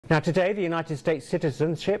Now today, the United States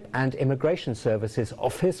Citizenship and Immigration Services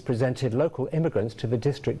Office presented local immigrants to the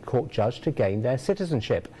district court judge to gain their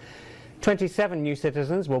citizenship. 27 new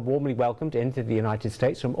citizens were warmly welcomed into the United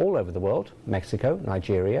States from all over the world. Mexico,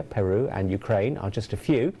 Nigeria, Peru and Ukraine are just a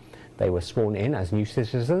few. They were sworn in as new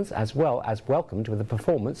citizens as well as welcomed with a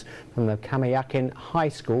performance from the KIMA High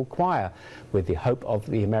School Choir. With the hope of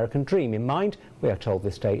the American dream in mind, we are told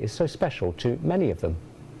this day is so special to many of them.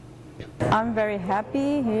 I'm very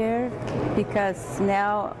happy here because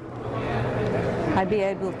now I'll be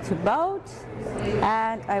able to vote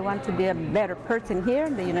and I want to be a better person here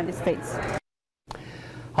in the United States.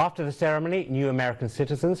 After the ceremony, new American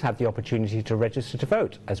citizens have the opportunity to register to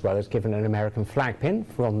vote, as well as given an American flag pin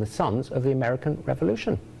from the Sons of the American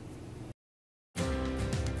Revolution.